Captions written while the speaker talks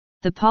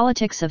The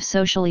Politics of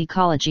Social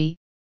Ecology,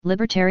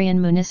 Libertarian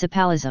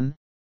Municipalism,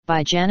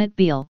 by Janet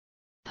Biehl,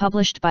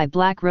 published by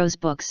Black Rose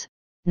Books,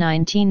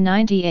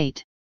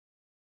 1998.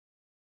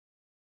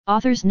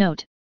 Author's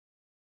note: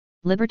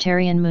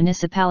 Libertarian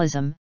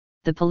municipalism,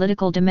 the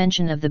political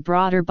dimension of the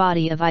broader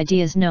body of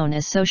ideas known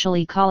as social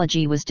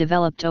ecology, was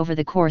developed over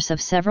the course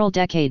of several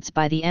decades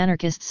by the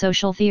anarchist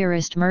social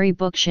theorist Murray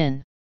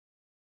Bookchin.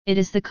 It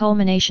is the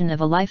culmination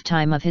of a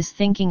lifetime of his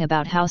thinking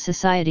about how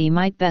society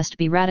might best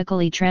be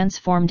radically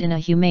transformed in a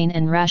humane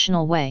and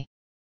rational way.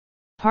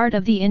 Part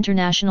of the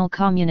international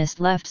communist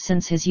left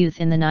since his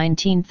youth in the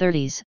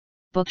 1930s,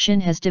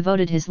 Bookchin has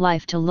devoted his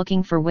life to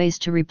looking for ways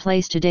to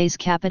replace today's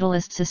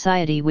capitalist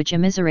society, which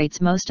immiserates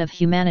most of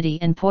humanity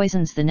and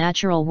poisons the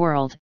natural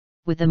world,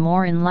 with a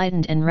more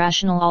enlightened and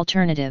rational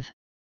alternative.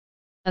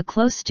 A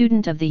close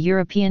student of the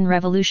European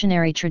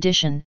revolutionary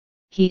tradition,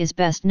 he is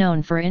best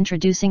known for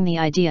introducing the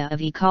idea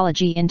of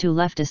ecology into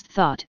leftist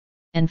thought,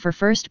 and for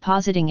first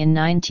positing in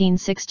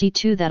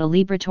 1962 that a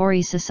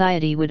liberatory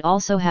society would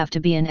also have to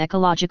be an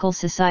ecological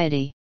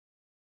society.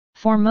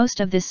 For most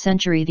of this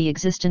century, the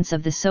existence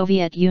of the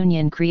Soviet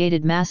Union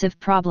created massive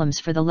problems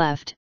for the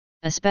left,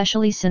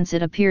 especially since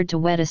it appeared to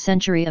wed a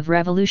century of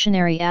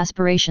revolutionary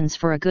aspirations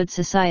for a good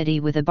society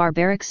with a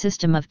barbaric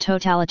system of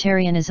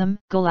totalitarianism,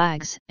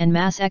 gulags, and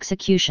mass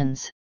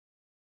executions.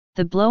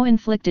 The blow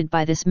inflicted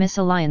by this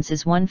misalliance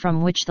is one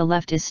from which the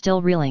left is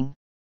still reeling.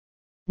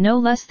 No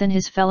less than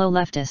his fellow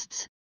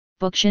leftists,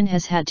 Bookchin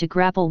has had to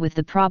grapple with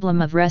the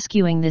problem of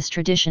rescuing this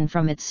tradition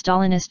from its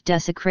Stalinist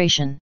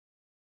desecration.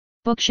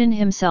 Bookchin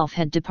himself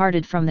had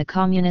departed from the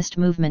communist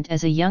movement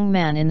as a young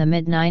man in the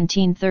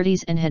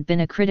mid-1930s and had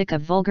been a critic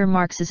of vulgar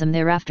Marxism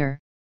thereafter,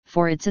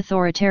 for its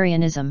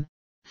authoritarianism,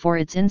 for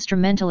its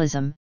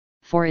instrumentalism,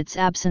 for its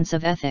absence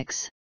of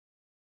ethics.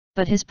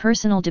 But his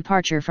personal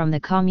departure from the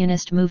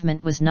communist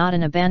movement was not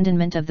an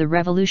abandonment of the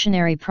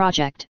revolutionary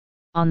project.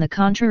 On the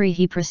contrary,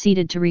 he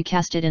proceeded to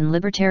recast it in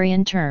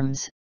libertarian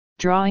terms,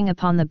 drawing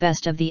upon the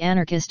best of the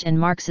anarchist and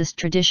Marxist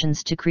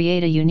traditions to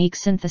create a unique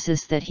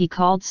synthesis that he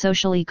called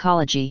social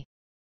ecology.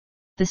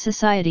 The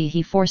society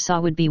he foresaw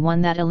would be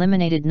one that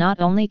eliminated not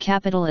only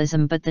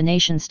capitalism but the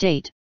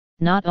nation-state,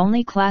 not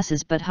only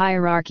classes but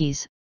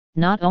hierarchies,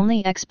 not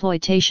only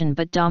exploitation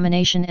but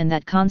domination, and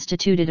that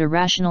constituted a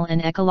rational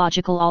and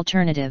ecological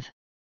alternative.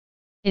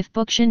 If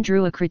Bookchin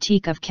drew a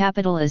critique of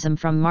capitalism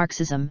from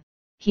Marxism,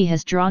 he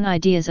has drawn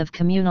ideas of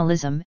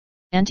communalism,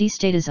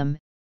 anti-statism,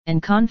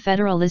 and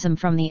confederalism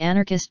from the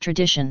anarchist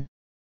tradition.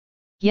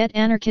 Yet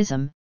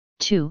anarchism,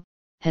 too,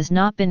 has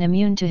not been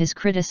immune to his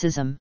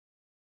criticism.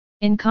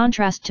 In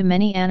contrast to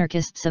many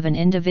anarchists of an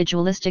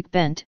individualistic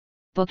bent,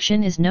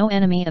 Bookchin is no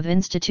enemy of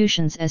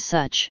institutions as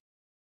such.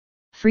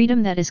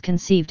 Freedom that is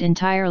conceived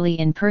entirely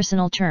in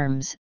personal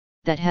terms,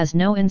 that has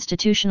no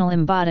institutional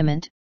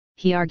embodiment,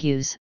 he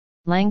argues,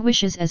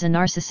 languishes as a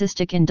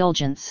narcissistic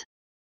indulgence.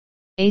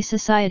 A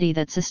society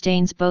that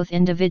sustains both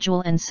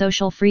individual and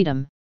social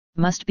freedom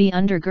must be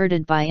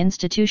undergirded by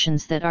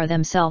institutions that are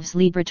themselves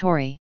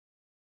liberatory.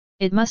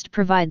 It must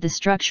provide the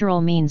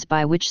structural means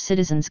by which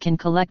citizens can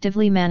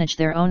collectively manage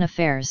their own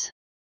affairs.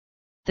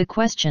 The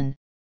question,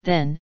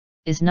 then,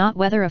 is not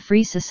whether a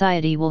free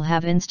society will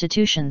have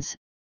institutions,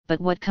 but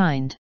what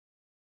kind.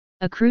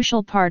 A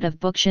crucial part of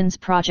Bookchin's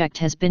project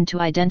has been to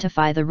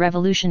identify the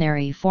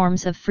revolutionary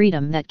forms of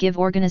freedom that give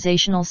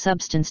organizational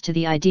substance to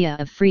the idea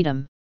of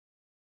freedom.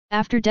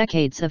 After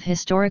decades of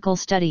historical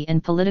study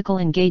and political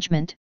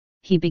engagement,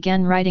 he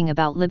began writing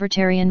about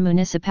libertarian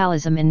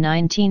municipalism in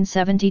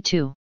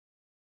 1972.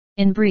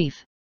 In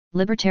brief,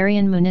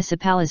 libertarian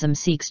municipalism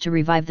seeks to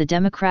revive the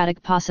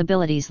democratic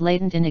possibilities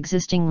latent in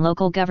existing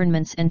local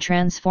governments and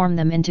transform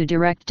them into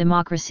direct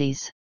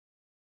democracies.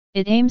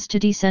 It aims to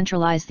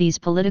decentralize these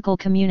political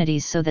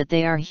communities so that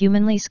they are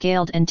humanly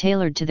scaled and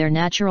tailored to their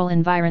natural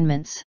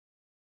environments.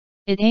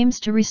 It aims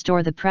to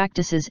restore the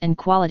practices and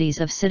qualities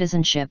of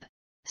citizenship,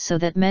 so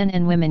that men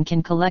and women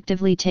can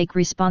collectively take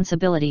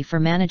responsibility for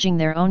managing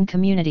their own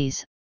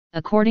communities,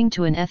 according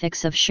to an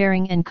ethics of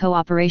sharing and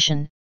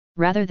cooperation,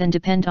 rather than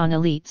depend on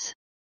elites.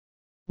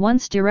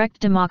 Once direct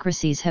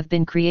democracies have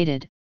been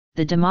created,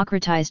 the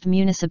democratized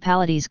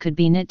municipalities could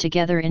be knit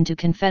together into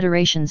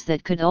confederations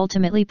that could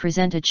ultimately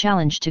present a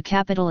challenge to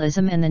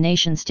capitalism and the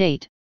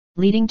nation-state,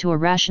 leading to a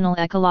rational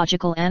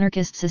ecological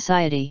anarchist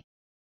society.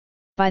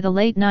 By the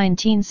late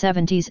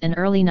 1970s and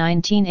early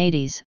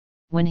 1980s,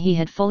 when he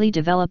had fully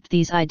developed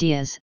these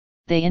ideas,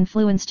 they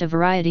influenced a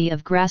variety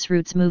of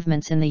grassroots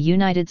movements in the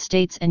United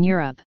States and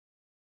Europe.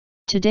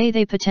 Today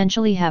they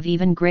potentially have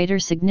even greater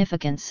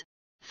significance,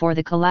 for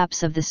the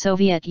collapse of the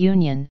Soviet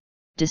Union,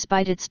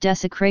 despite its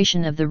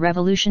desecration of the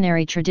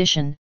revolutionary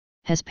tradition,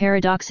 has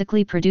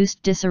paradoxically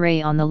produced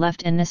disarray on the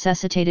left and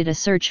necessitated a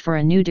search for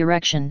a new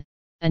direction,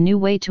 a new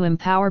way to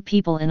empower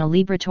people in a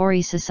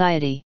liberatory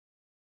society.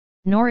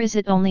 Nor is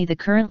it only the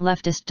current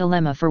leftist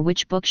dilemma for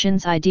which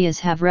Bookchin's ideas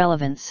have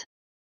relevance.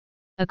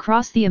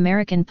 Across the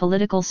American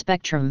political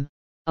spectrum,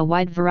 a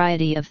wide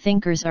variety of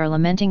thinkers are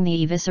lamenting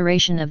the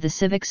evisceration of the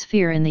civic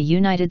sphere in the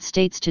United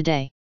States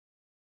today.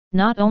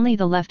 Not only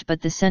the left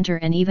but the center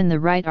and even the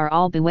right are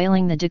all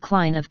bewailing the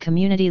decline of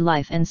community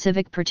life and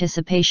civic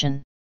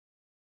participation.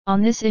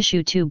 On this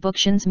issue too,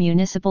 Bookchin's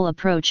municipal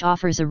approach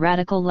offers a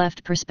radical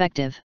left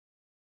perspective.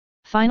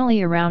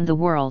 Finally, around the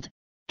world,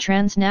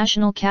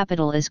 transnational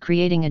capital is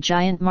creating a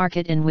giant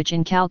market in which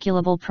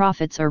incalculable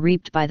profits are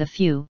reaped by the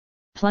few,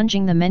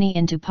 plunging the many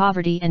into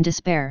poverty and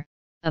despair,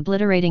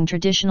 obliterating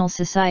traditional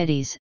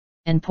societies,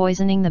 and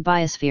poisoning the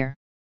biosphere.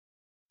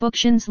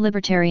 Bookchin's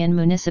Libertarian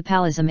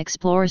Municipalism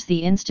explores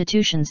the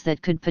institutions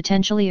that could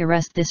potentially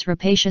arrest this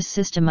rapacious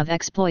system of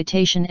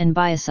exploitation and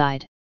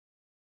biocide.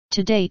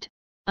 To date,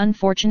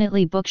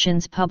 unfortunately,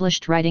 Bookchin's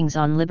published writings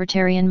on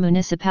libertarian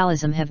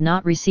municipalism have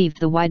not received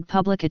the wide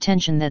public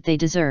attention that they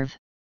deserve.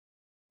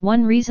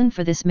 One reason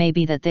for this may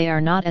be that they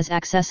are not as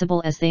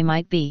accessible as they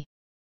might be.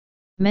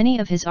 Many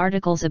of his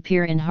articles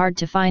appear in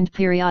hard-to-find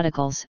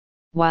periodicals,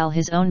 while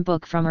his own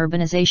book From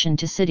Urbanization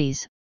to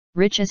Cities,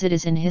 rich as it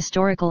is in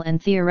historical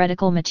and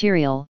theoretical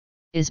material,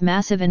 is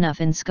massive enough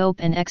in scope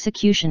and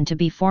execution to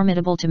be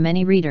formidable to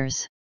many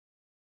readers.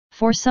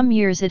 For some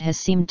years it has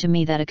seemed to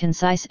me that a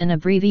concise and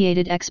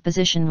abbreviated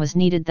exposition was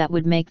needed that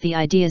would make the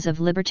ideas of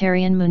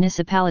libertarian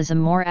municipalism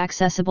more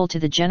accessible to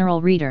the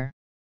general reader.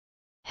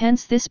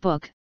 Hence this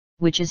book,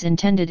 which is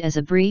intended as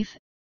a brief,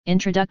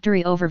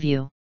 introductory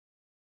overview.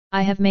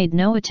 I have made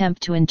no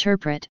attempt to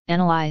interpret,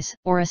 analyze,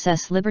 or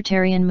assess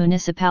libertarian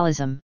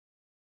municipalism.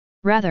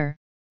 Rather,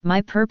 my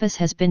purpose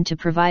has been to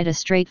provide a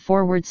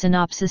straightforward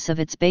synopsis of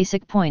its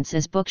basic points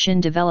as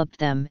Bookchin developed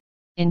them,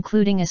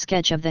 including a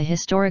sketch of the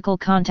historical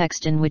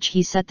context in which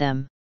he set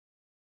them.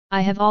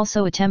 I have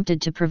also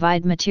attempted to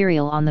provide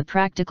material on the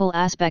practical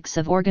aspects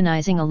of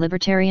organizing a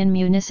libertarian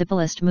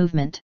municipalist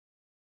movement.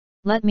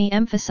 Let me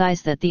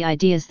emphasize that the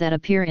ideas that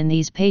appear in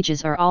these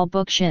pages are all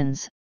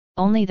Bookchin's,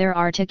 only their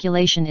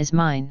articulation is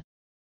mine.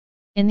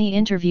 In the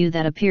interview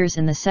that appears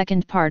in the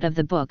second part of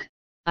the book,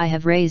 I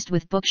have raised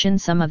with Bookchin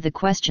some of the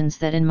questions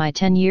that in my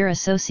 10-year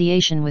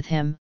association with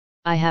him,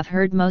 I have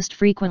heard most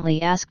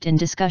frequently asked in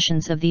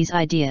discussions of these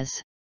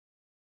ideas.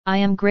 I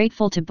am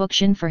grateful to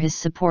Bookchin for his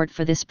support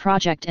for this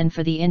project and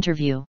for the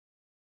interview.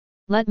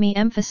 Let me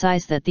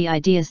emphasize that the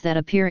ideas that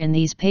appear in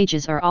these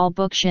pages are all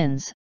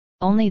Bookchin's,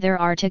 only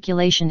their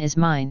articulation is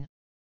mine.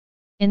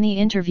 In the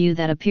interview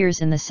that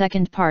appears in the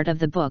second part of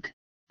the book,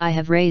 I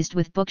have raised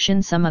with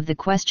Bookchin some of the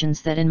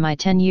questions that in my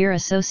 10-year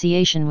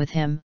association with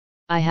him,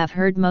 I have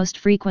heard most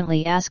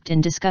frequently asked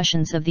in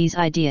discussions of these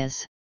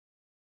ideas.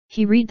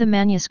 He read the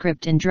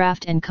manuscript in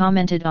draft and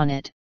commented on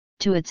it,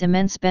 to its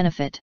immense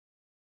benefit.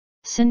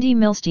 Cindy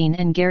Milstein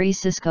and Gary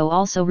Sisko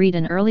also read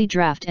an early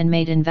draft and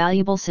made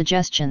invaluable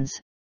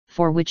suggestions,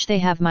 for which they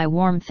have my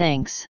warm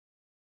thanks.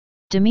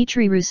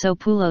 Dimitri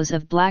Roussopoulos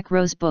of Black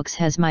Rose Books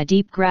has my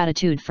deep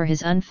gratitude for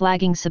his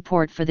unflagging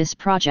support for this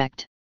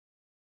project.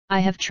 I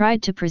have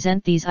tried to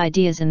present these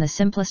ideas in the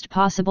simplest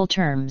possible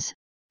terms,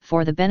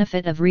 for the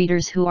benefit of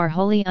readers who are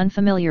wholly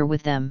unfamiliar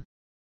with them.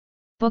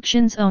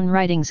 Bookchin's own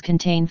writings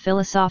contain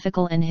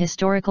philosophical and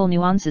historical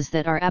nuances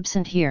that are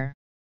absent here.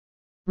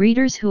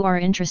 Readers who are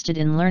interested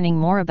in learning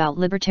more about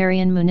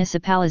libertarian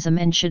municipalism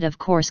and should of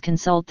course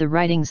consult the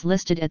writings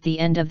listed at the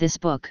end of this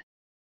book.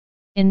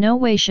 In no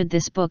way should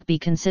this book be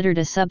considered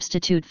a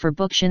substitute for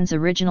Bookchin's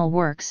original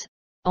works,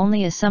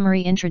 only a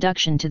summary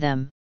introduction to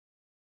them.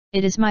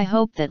 It is my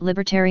hope that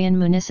libertarian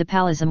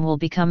municipalism will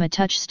become a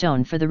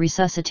touchstone for the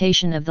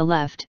resuscitation of the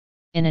left,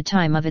 in a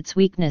time of its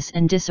weakness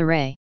and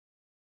disarray.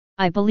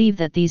 I believe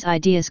that these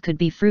ideas could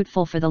be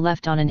fruitful for the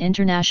left on an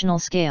international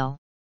scale.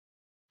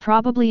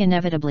 Probably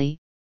inevitably,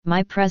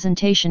 my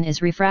presentation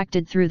is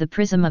refracted through the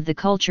prism of the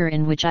culture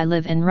in which I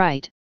live and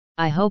write.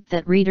 I hope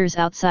that readers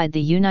outside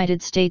the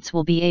United States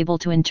will be able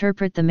to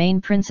interpret the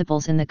main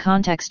principles in the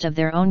context of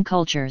their own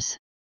cultures.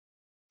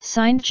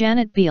 Signed,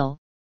 Janet Biehl,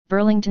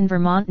 Burlington,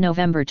 Vermont,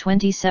 November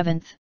 27,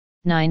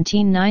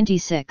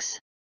 1996.